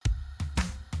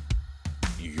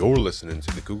You're listening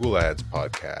to the Google Ads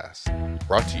Podcast,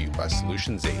 brought to you by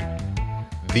Solutions 8,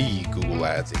 the Google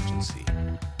Ads agency.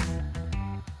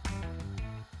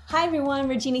 Hi everyone,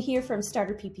 Regina here from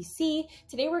Starter PPC.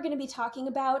 Today we're going to be talking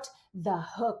about the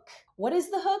hook. What is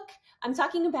the hook? I'm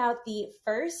talking about the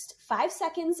first 5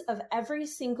 seconds of every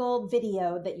single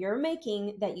video that you're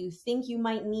making that you think you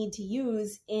might need to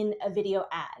use in a video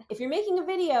ad. If you're making a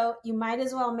video, you might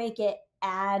as well make it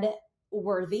ad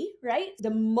worthy, right? The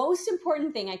most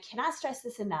important thing, I cannot stress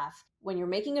this enough, when you're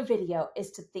making a video is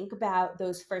to think about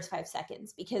those first 5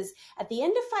 seconds, because at the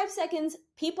end of 5 seconds,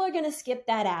 people are going to skip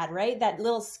that ad, right? That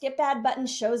little skip ad button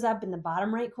shows up in the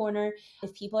bottom right corner.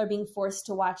 If people are being forced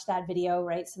to watch that video,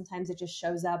 right? Sometimes it just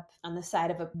shows up on the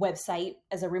side of a website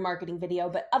as a remarketing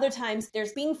video, but other times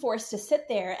there's being forced to sit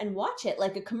there and watch it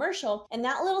like a commercial, and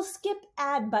that little skip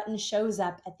ad button shows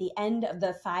up at the end of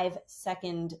the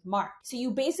 5-second mark. So you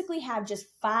basically have just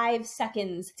 5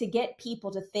 seconds to get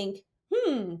people to think,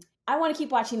 I want to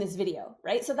keep watching this video,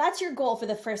 right? So that's your goal for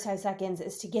the first 5 seconds,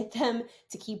 is to get them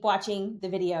to keep watching the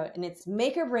video. And it's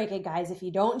make or break it, guys. If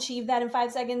you don't achieve that in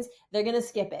 5 seconds, they're going to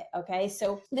skip it, okay?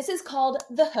 So this is called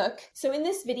the hook. So in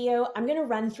this video, I'm going to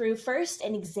run through first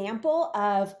an example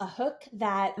of a hook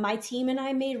that my team and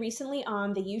I made recently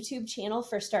on the YouTube channel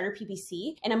for Starter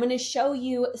PPC. And I'm going to show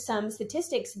you some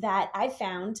statistics that I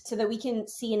found so that we can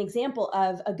see an example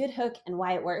of a good hook and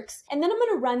why it works. And then I'm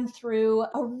going to run through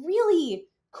a really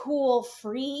cool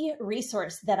free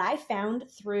resource that I found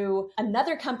through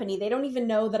another company. They don't even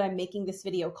know that I'm making this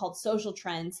video, called Social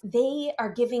Trends. They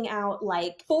are giving out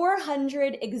like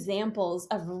 400 examples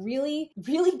of really,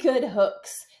 really good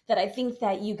hooks that I think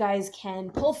that you guys can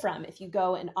pull from if you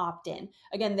go and opt in.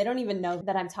 Again, they don't even know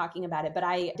that I'm talking about it, but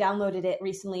I downloaded it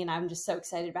recently and I'm just so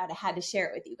excited about it. I had to share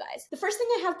it with you guys. The first thing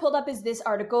I have pulled up is this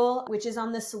article, which is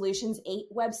on the Solutions 8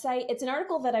 website. It's an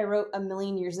article that I wrote a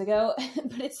million years ago,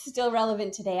 but it's still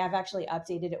relevant today. I've actually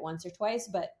updated it once or twice,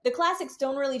 but the classics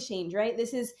don't really change, right?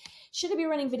 This is, should I be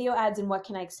running video ads and what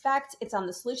can I expect? It's on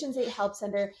the Solutions 8 Help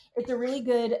Center. It's a really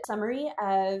good summary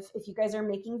of, if you guys are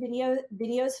making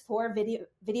videos for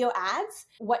video ads,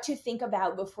 what to think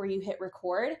about before you hit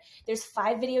record. There's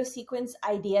 5 video sequence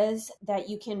ideas that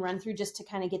you can run through just to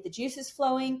kind of get the juices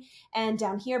flowing. And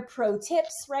down here, pro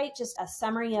tips, right? Just a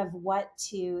summary of what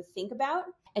to think about.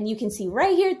 And you can see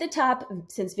right here at the top,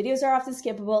 since videos are often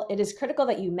skippable, it is critical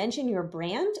that you mention your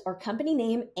brand or company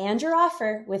name and your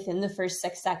offer within the first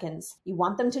 6 seconds. You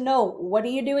want them to know, what are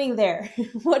you doing there?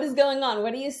 What is going on?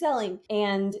 What are you selling?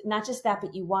 And not just that,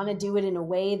 but you want to do it in a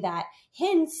way that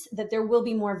hints that there will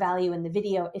be more value in the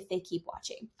video if they keep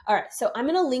watching. All right, so I'm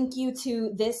going to link you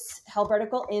to this help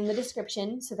article in the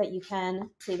description so that you can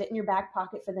save it in your back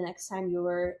pocket for the next time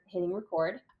you're hitting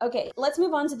record. Okay, let's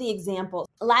move on to the example.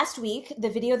 Last week, the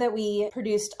video that we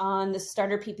produced on the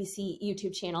Starter PPC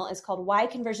YouTube channel is called Why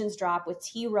Conversions Drop with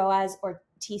TROAS or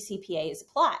TCPA is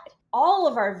Applied. All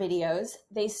of our videos,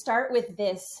 they start with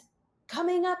this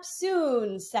coming up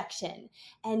soon section.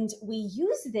 And we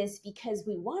use this because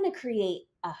we want to create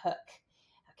a hook.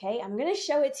 Okay, I'm going to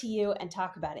show it to you and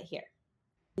talk about it here.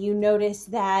 You notice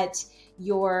that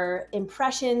your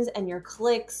impressions and your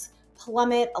clicks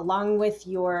plummet along with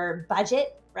your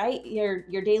budget, right? Your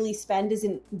daily spend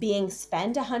isn't being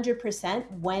spent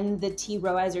 100% when the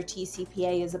TROAS or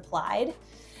TCPA is applied.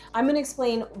 I'm going to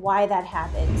explain why that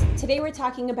happens. Today we're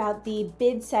talking about the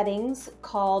bid settings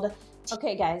called,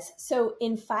 okay guys, so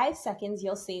in 5 seconds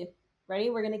you'll see, ready?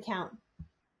 We're going to count.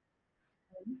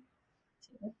 1,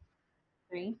 2,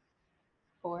 3,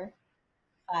 4,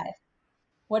 5.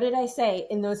 What did I say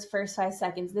in those first 5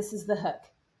 seconds? This is the hook.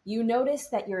 You notice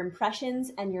that your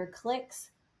impressions and your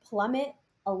clicks plummet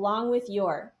along with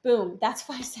your, boom, that's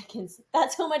 5 seconds.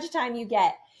 That's how much time you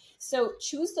get. So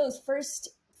choose those first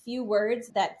few words,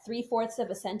 that 3/4 of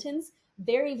a sentence,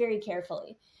 very, very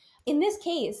carefully. In this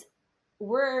case,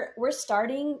 we're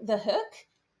starting the hook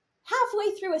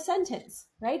halfway through a sentence,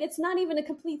 right? It's not even a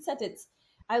complete sentence.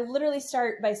 I literally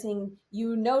start by saying,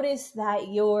 you notice that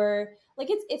you're, like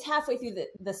it's halfway through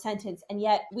the sentence, and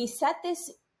yet we set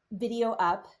this video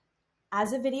up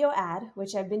as a video ad,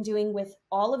 which I've been doing with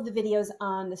all of the videos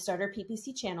on the Starter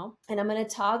PPC channel. And I'm going to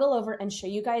toggle over and show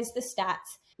you guys the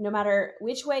stats. No matter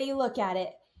which way you look at it,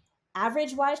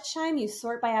 average watch time, you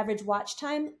sort by average watch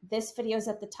time, this video's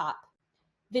at the top.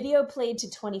 Video played to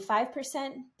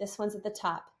 25%, this one's at the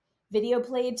top. Video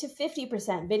played to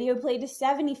 50%, video played to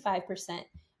 75%,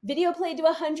 video played to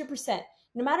 100%.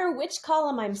 No matter which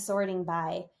column I'm sorting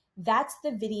by, that's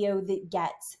the video that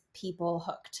gets people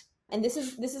hooked. And this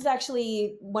is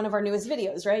actually one of our newest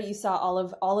videos, right? You saw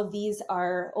all of these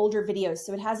are older videos,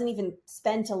 so it hasn't even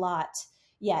spent a lot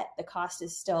yet the cost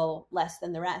is still less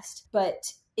than the rest,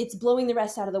 but it's blowing the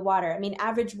rest out of the water. I mean,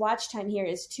 average watch time here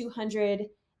is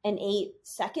 208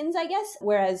 seconds, I guess,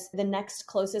 whereas the next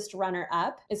closest runner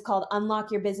up is called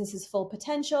Unlock Your Business's Full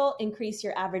Potential, Increase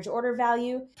Your Average Order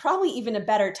Value. Probably even a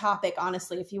better topic,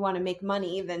 honestly, if you want to make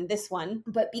money than this one.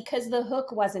 But because the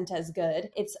hook wasn't as good,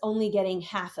 it's only getting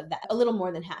half of that, a little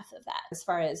more than half of that as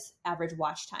far as average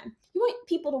watch time. You want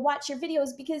people to watch your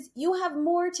videos because you have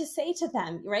more to say to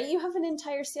them, right? You have an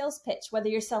entire sales pitch, whether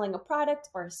you're selling a product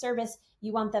or a service,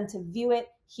 you want them to view it,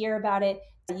 hear about it.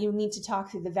 You need to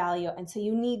talk through the value. And so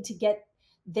you need to get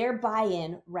their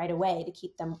buy-in right away to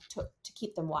keep them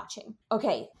watching.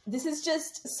 Okay, this is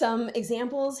just some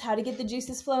examples how to get the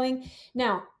juices flowing.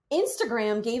 Now,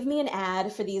 Instagram gave me an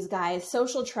ad for these guys,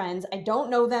 Social Trends. I don't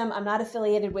know them. I'm not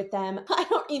affiliated with them. I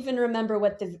don't even remember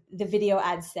what the video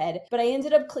ad said, but I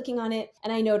ended up clicking on it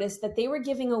and I noticed that they were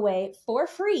giving away for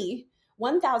free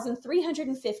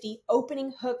 1,350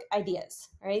 opening hook ideas,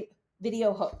 right?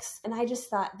 Video hooks. And I just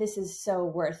thought this is so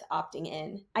worth opting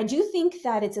in. I do think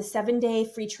that it's a 7-day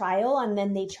free trial and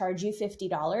then they charge you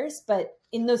 $50. But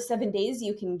in those 7 days,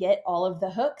 you can get all of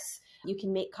the hooks. You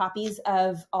can make copies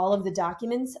of all of the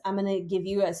documents. I'm going to give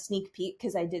you a sneak peek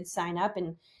because I did sign up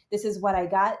and this is what I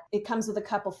got. It comes with a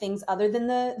couple things other than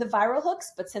the viral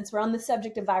hooks, but since we're on the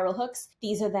subject of viral hooks,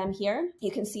 these are them here. You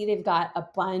can see they've got a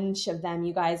bunch of them,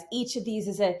 you guys. Each of these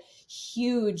is a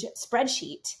huge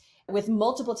spreadsheet with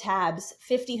multiple tabs,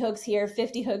 50 hooks here,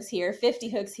 50 hooks here, 50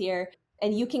 hooks here.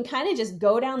 And you can kind of just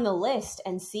go down the list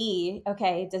and see,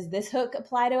 okay, does this hook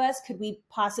apply to us? Could we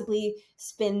possibly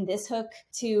spin this hook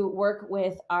to work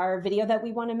with our video that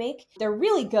we want to make? They're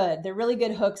really good. They're really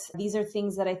good hooks. These are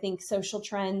things that I think Social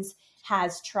Trends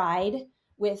has tried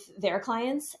with their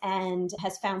clients and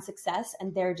has found success,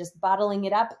 and they're just bottling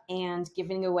it up and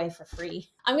giving it away for free.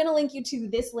 I'm going to link you to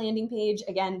this landing page.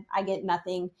 Again, I get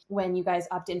nothing when you guys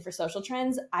opt in for Social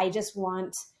Trends. I just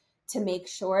want to make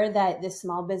sure that the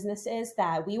small businesses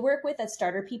that we work with at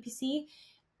Starter PPC,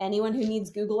 anyone who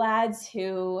needs Google Ads,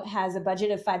 who has a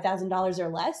budget of $5,000 or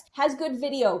less, has good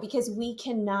video, because we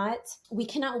cannot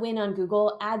win on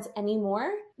Google Ads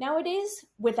anymore nowadays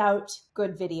without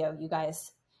good video, you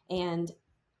guys. And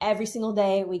every single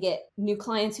day we get new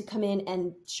clients who come in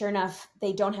and sure enough,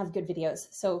 they don't have good videos.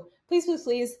 So please, please,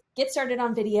 please get started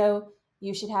on video.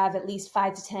 You should have at least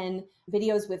 5 to 10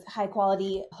 videos with high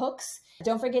quality hooks.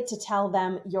 Don't forget to tell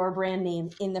them your brand name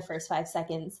in the first 5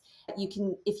 seconds. You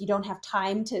can, if you don't have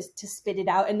time to spit it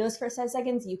out in those first 5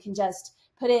 seconds, you can just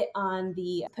put it on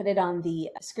the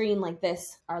screen like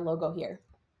this, our logo here.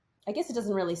 I guess it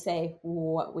doesn't really say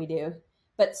what we do,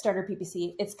 but Starter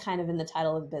PPC, it's kind of in the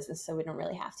title of the business, so we don't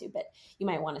really have to, but you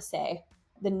might want to say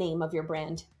the name of your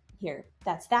brand here.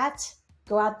 That's that.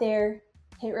 Go out there,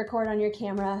 hit record on your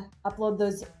camera, upload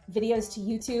those videos to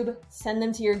YouTube, send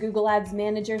them to your Google Ads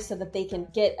manager so that they can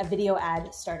get a video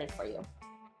ad started for you.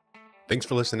 Thanks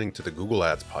for listening to the Google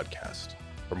Ads podcast.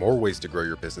 For more ways to grow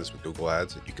your business with Google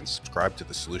Ads, you can subscribe to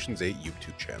the Solutions 8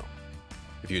 YouTube channel.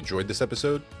 If you enjoyed this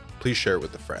episode, please share it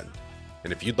with a friend.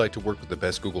 And if you'd like to work with the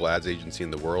best Google Ads agency in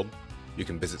the world, you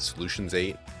can visit Solutions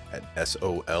 8 at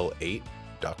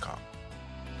sol8.com.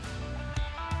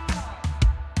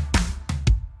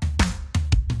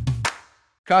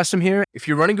 Kasim here. If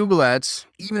you're running Google Ads,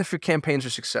 even if your campaigns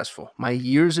are successful, my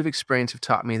years of experience have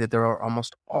taught me that there are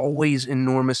almost always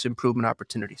enormous improvement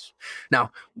opportunities.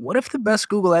 Now, what if the best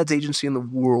Google Ads agency in the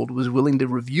world was willing to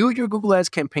review your Google Ads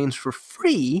campaigns for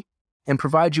free and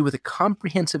provide you with a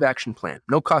comprehensive action plan,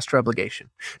 no cost or obligation?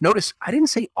 Notice, I didn't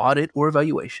say audit or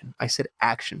evaluation. I said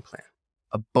action plan.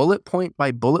 A bullet point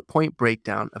by bullet point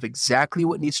breakdown of exactly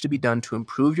what needs to be done to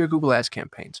improve your Google Ads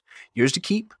campaigns. Yours to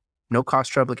keep, no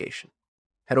cost or obligation.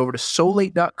 Head over to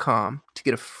sol8.com to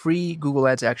get a free Google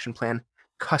Ads action plan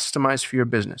customized for your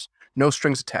business. No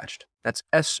strings attached. That's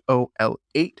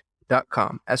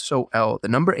sol8.com. SOL, the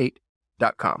number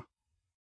 8.com.